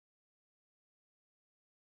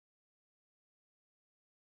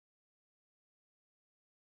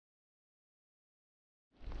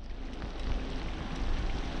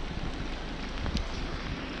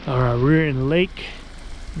Alright, we're in Lake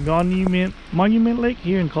Monument Lake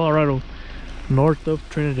here in Colorado, north of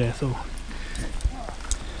Trinidad. So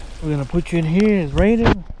we're gonna put you in here. It's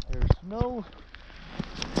raining, there's snow.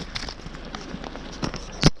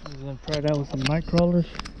 We're gonna try it out with some night crawlers.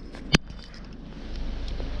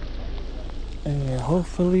 And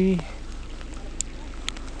hopefully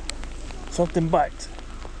something bites.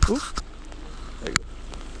 Oops. There you go.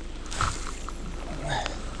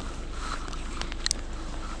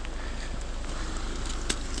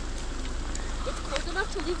 It's cold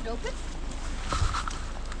enough to leave it open?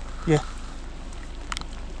 Yeah.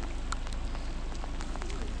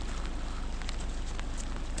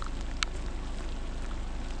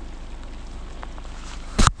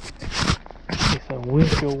 Get some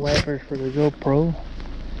windshield wipers for the GoPro.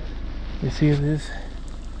 You see if this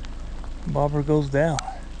bobber goes down.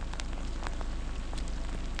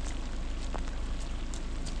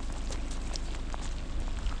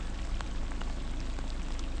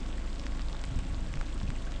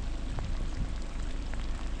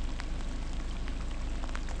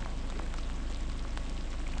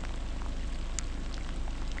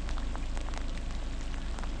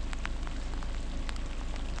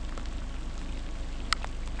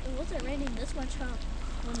 It wasn't raining this much, huh?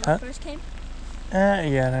 When we first came?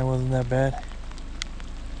 Yeah, that wasn't that bad.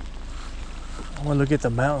 I'm gonna look at the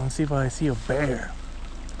mountain and see if I see a bear.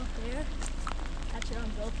 Up there? Catch it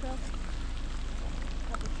on GoPro?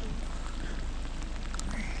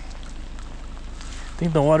 I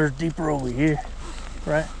think the water's deeper over here,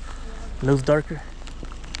 right? Yeah. It looks darker.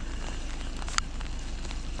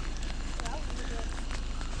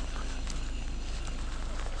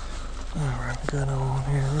 Alright, we got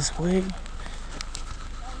over here this way.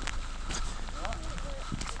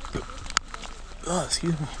 Oh,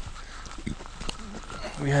 excuse me.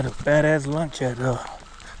 We had a badass lunch at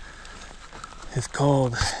it's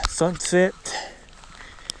called Sunset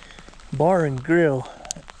Bar and Grill.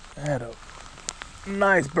 I had a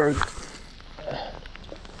nice burger.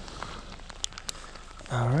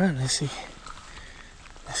 Alright, let's see.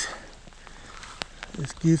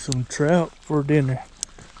 Let's get some trout for dinner.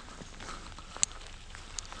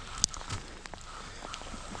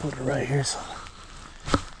 Put it right here so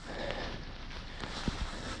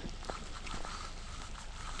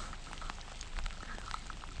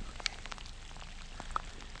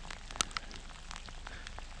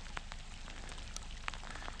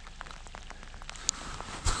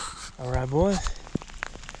alright, boys.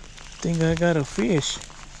 Think I got a fish.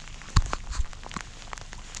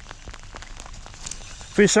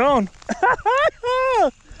 Fish on!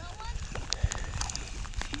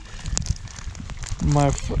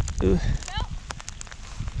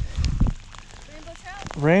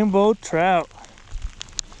 Rainbow trout.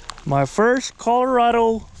 My first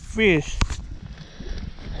Colorado fish.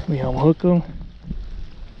 Let me unhook them.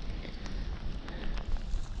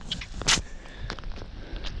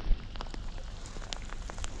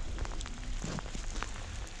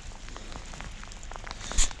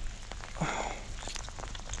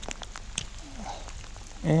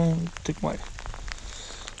 And took my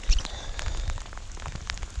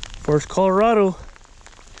first Colorado.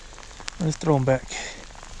 Let's throw them back.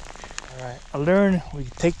 Alright, I learned we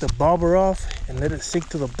can take the bobber off and let it sink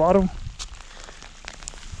to the bottom.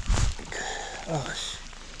 Gosh.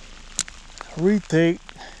 Retake.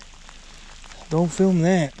 Don't film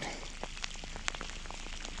that.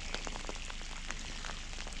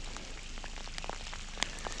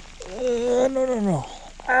 No.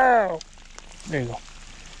 Ow! There you go.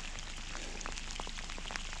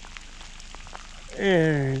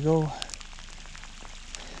 There you go.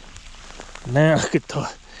 Now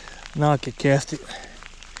I could cast it.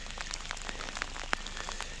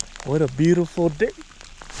 What a beautiful day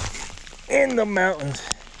in the mountains.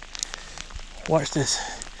 Watch this.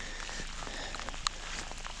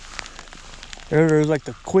 There's like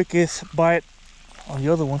the quickest bite on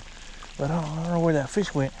the other one, but I don't know where that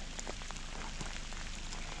fish went.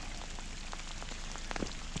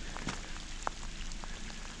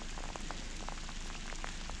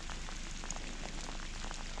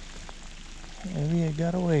 Maybe it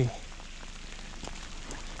got away.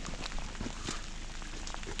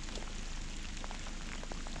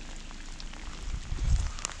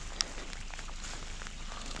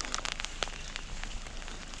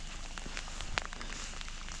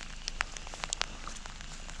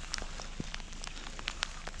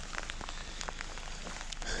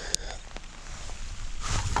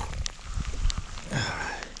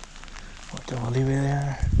 I'll leave it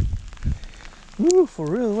there. Ooh, for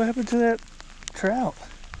real, what happened to that trout?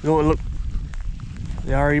 Oh, look,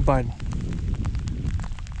 they already biting.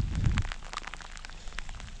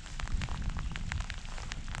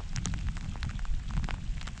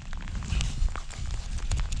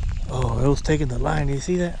 Oh, it was taking the line. Do you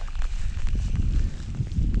see that?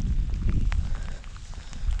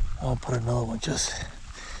 I'll put another one just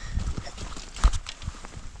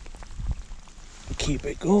keep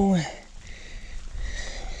it going.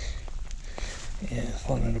 Yeah, it's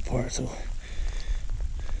falling apart, so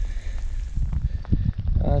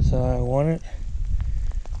that's how I want it.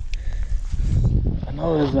 I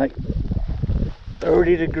know it's like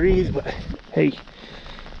 30 degrees, but hey,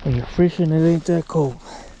 when you're fishing, it ain't that cold.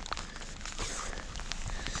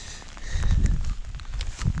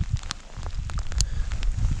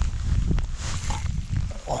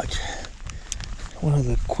 Watch. One of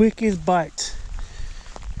the quickest bites.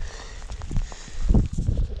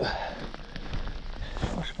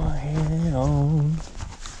 Wash my hand on.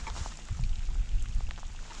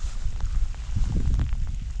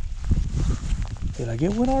 Did I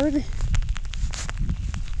get one already?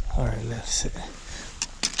 Alright, let's sit.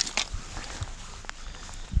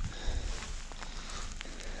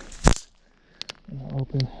 I'll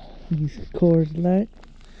open these Coors Light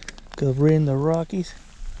because we're in the Rockies.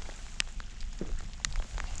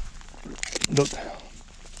 Look.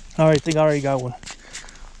 I think I already got one.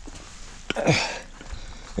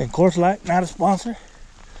 And Coors Light, not a sponsor.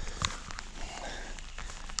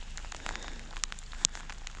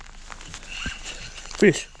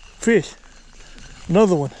 Fish, fish.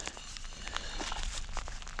 Another one.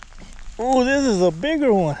 Oh, this is a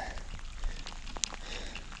bigger one.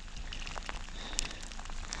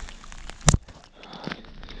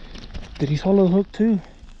 Did he swallow the hook too?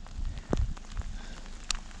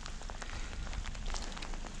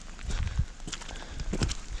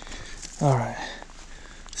 All right,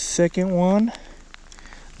 second one,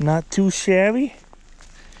 not too shabby.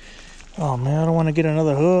 Oh man, I don't want to get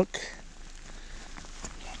another hook.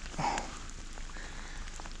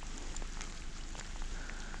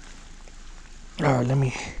 All right, let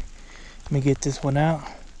me get this one out.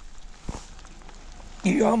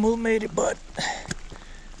 You almost made it, bud.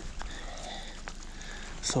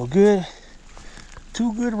 So good,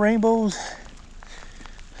 2 good rainbows.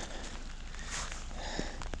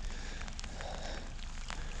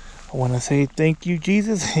 I want to say thank you,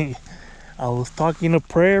 Jesus. I was talking a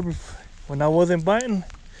prayer when I wasn't biting,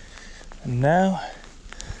 and now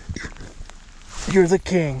you're the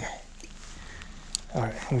king. All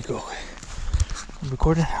right, here we go. I'm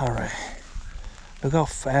recording. All right. Look how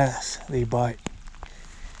fast they bite.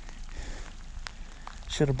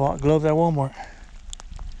 Should have bought gloves at Walmart.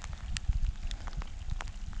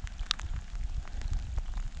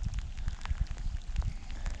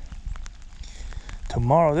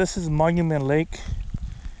 Tomorrow, this is Monument Lake.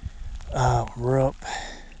 We're up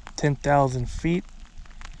 10,000 feet.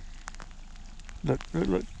 Look.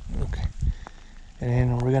 Okay. And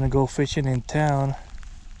then we're gonna go fishing in town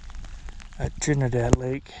at Trinidad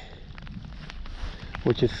Lake,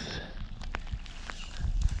 which is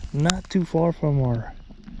not too far from our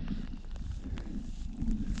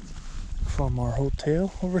hotel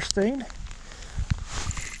where we're staying.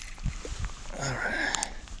 All right.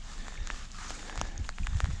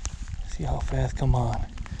 See how fast, come on.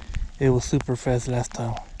 It was super fast last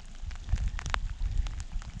time.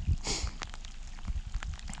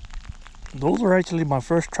 Those are actually my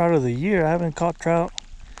first trout of the year. I haven't caught trout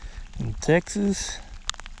in Texas.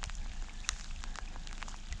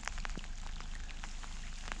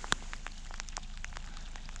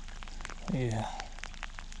 Yeah.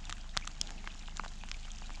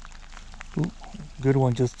 Ooh, good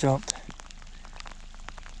one just jumped.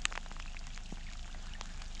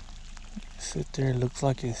 Sit there, looks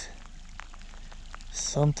like it's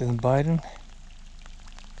something biting.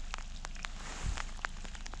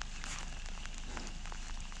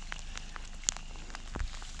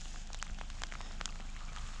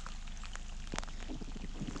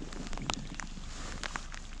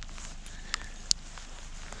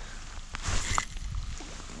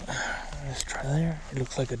 Let's try there. It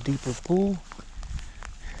looks like a deeper pool.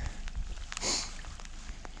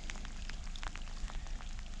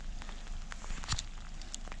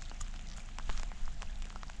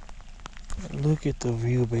 Look at the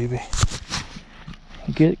view, baby.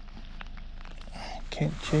 Can't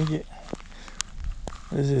change it.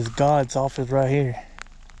 This is God's office right here.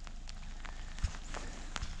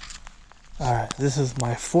 Alright, this is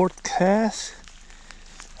my 4th cast.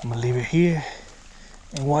 I'm gonna leave it here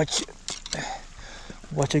and watch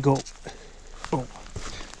it go. Oh.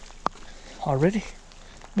 Already?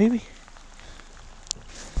 Maybe?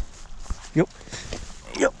 Yep.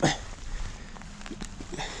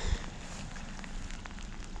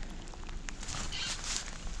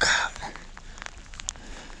 God.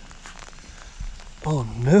 Oh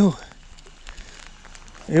no.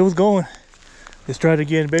 It was going. Let's try it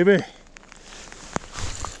again, baby.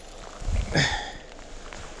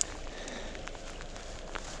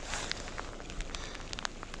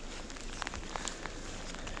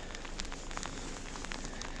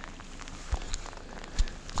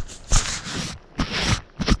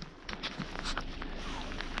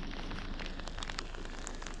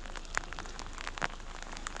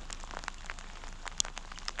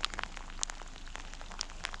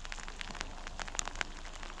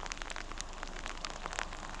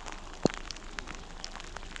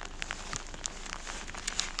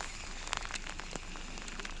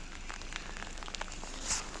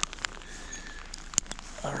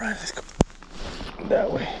 All right, let's go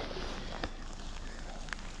that way.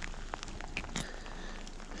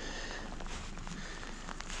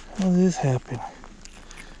 How did this happen?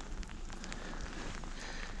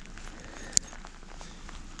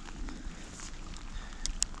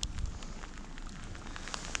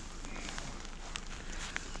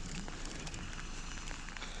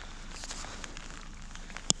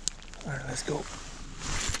 All right, let's go.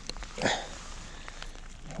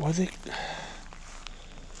 Was it?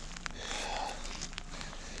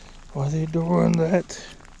 Why are they doing that?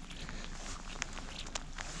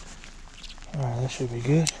 Alright, that should be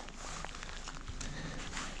good.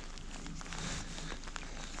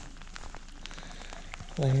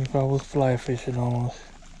 Like if I was fly fishing almost.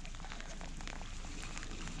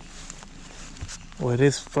 Well, it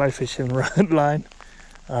is fly fishing rod line.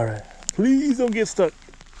 Alright, please don't get stuck.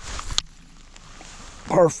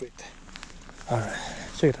 Perfect. Alright,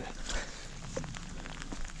 check it out.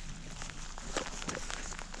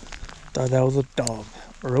 Thought that was a dog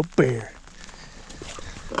or a bear.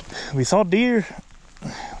 We saw deer.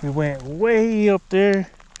 We went way up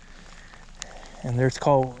there, and there's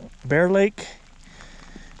called Bear Lake.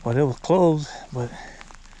 But it was closed. But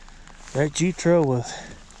that Jeep trail was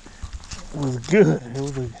good. It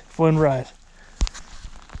was a fun ride.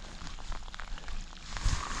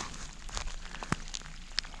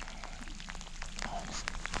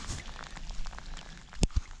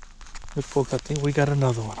 Look, folks, I think we got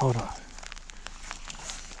another one. Hold on.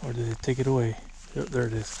 Or did they take it away? Yep, there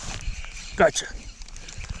it is. Gotcha.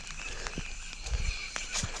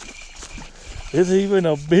 There's even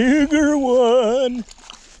a bigger one.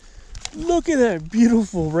 Look at that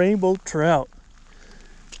beautiful rainbow trout.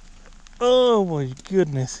 Oh my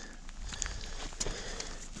goodness.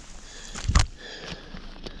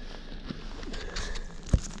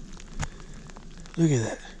 Look at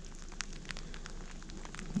that.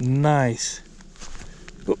 Nice.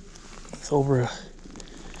 Oh, it's over.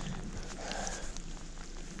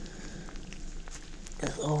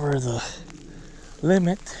 It's over the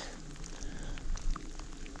limit.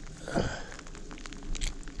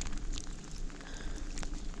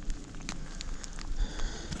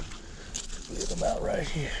 Get them out right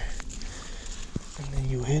here, and then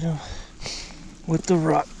you hit them with the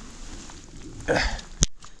rock.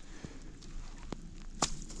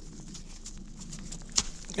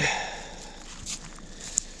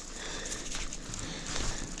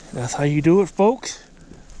 That's how you do it, folks.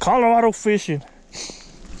 Colorado fishing.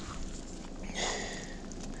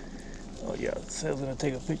 Oh yeah, Sam's gonna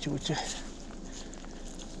take a picture with you.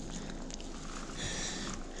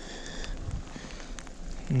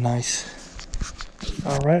 Nice.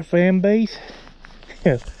 All right, fan base,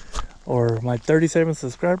 or my 37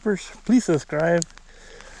 subscribers, please subscribe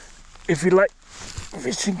if you like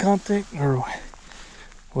fishing content or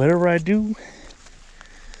whatever I do.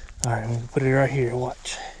 All right, I'm gonna put it right here.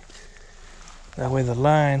 Watch. That way the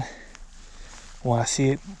line, when I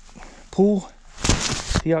see it pull,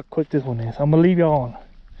 see how quick this one is. I'm gonna leave y'all on.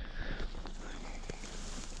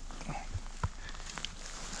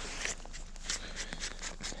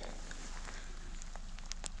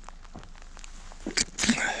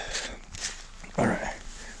 All right.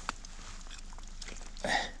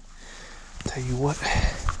 Tell you what,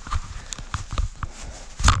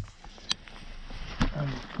 I'm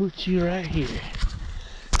gonna put you right here.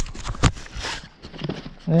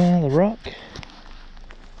 And the rock,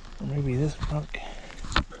 or maybe this rock.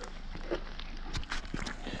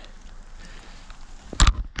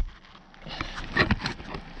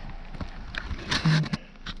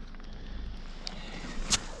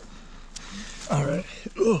 All right.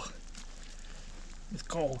 Oh, it's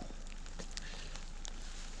cold.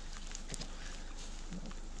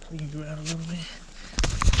 Clean you out a little bit.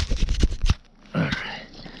 All right.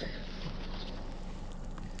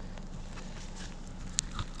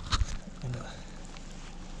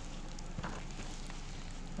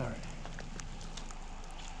 All right.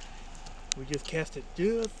 We just cast it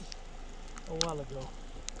just a while ago.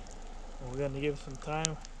 And we're gonna give it some time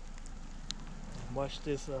and watch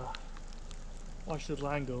this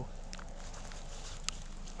line go.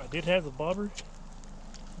 I did have the bobber,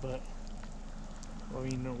 but I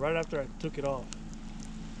mean right after I took it off,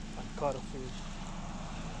 I caught a fish.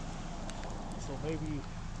 So maybe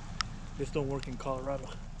this don't work in Colorado.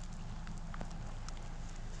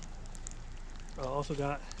 I also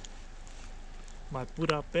got my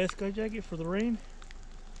Pura Pesca jacket for the rain.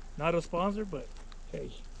 Not a sponsor, but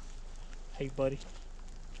hey, buddy.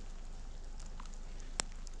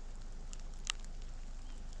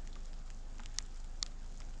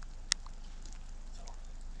 So,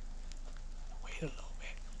 wait a little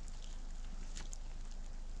bit.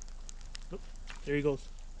 Oop, there he goes.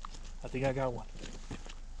 I think I got one.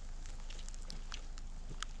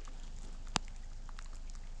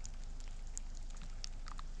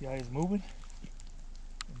 The eye is moving.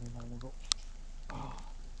 And then I will go. Oh,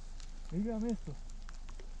 maybe I missed him.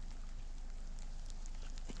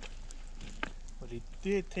 But he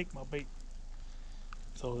did take my bait.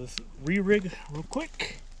 So let's re-rig real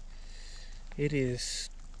quick. It is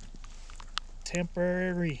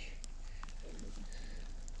temporary.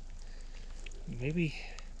 Maybe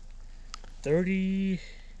 30,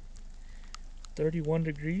 31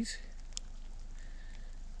 degrees.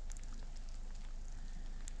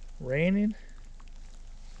 Raining.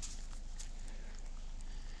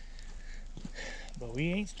 But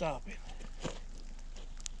we ain't stopping.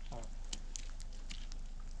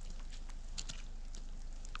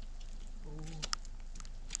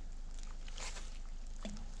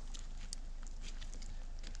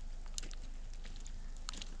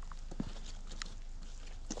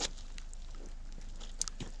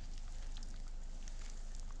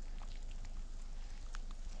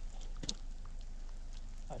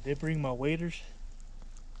 I did bring my waders,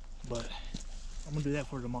 but I'm gonna do that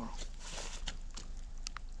for tomorrow.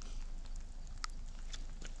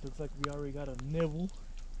 Looks like we already got a nibble.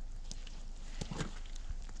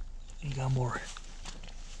 You got more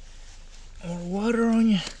water on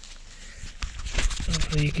you,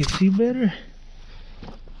 so you can see better.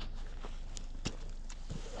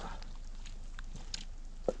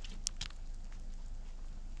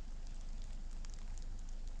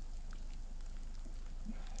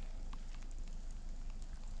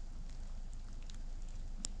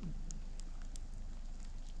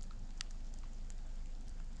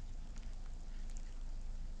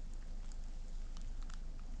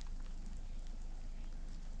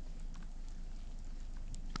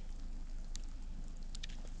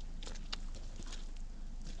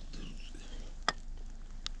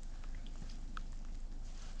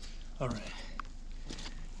 All right.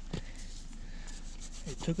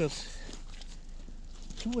 It took us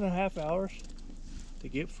 2.5 hours to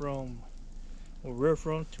get from where we're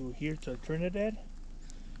from to here to Trinidad.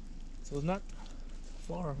 So it's not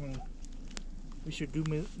far. I mean, we should do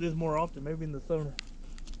this more often, maybe in the summer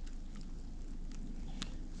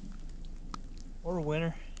or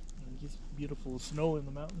winter. And just beautiful snow in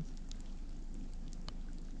the mountains.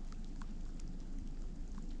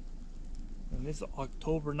 And it's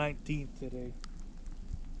October 19th today.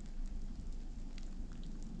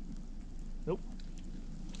 Nope.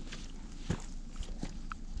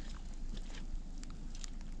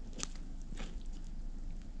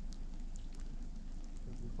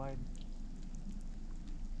 I'm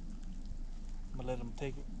gonna let him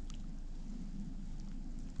take it.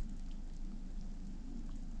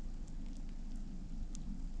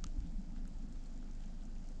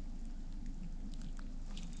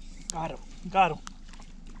 Got him. Got him.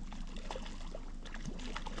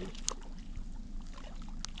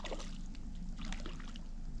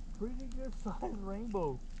 Pretty good sized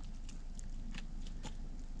rainbow.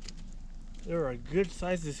 There are good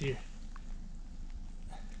sizes here.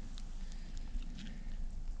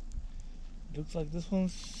 Looks like this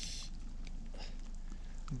one's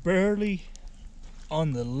barely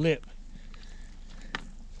on the lip.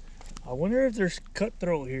 I wonder if there's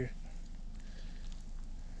cutthroat here.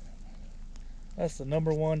 That's the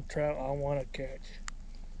 #1 trout I want to catch.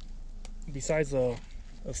 Besides a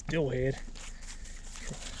steelhead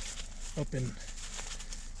up in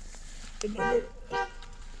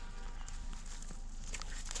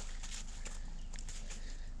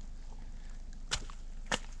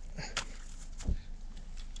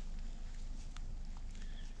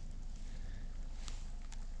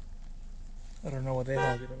I don't know what they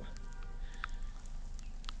all did about.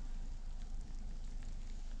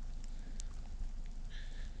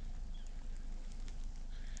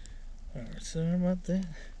 Alright, sorry about that.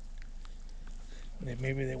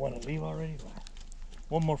 Maybe they want to leave already.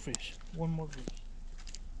 One more fish. One more fish.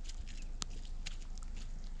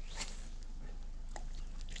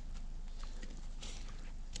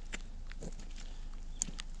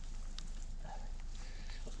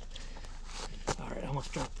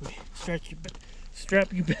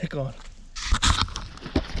 strap you back on.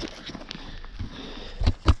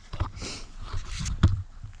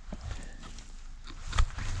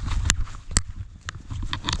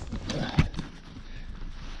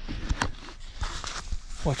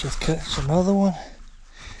 Watch us catch another one.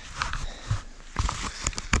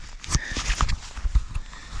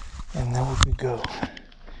 And there we go.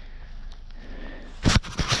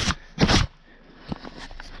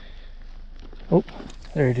 Oh,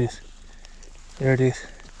 there it is. There it is.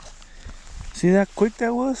 See how quick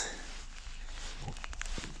that was?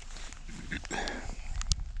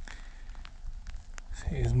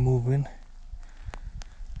 See, it's moving.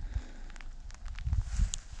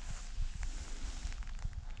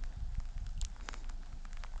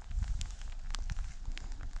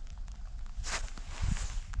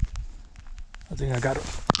 I think I got him.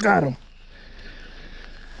 Got him.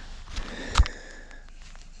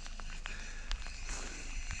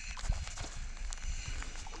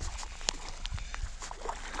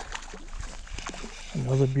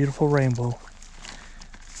 Another beautiful rainbow.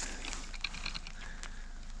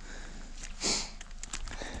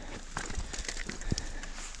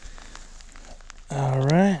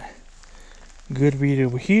 Alright. Good video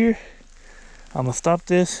over here. I'm gonna stop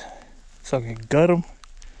this so I can gut them,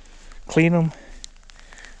 clean them,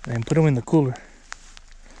 and then put them in the cooler.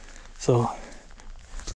 So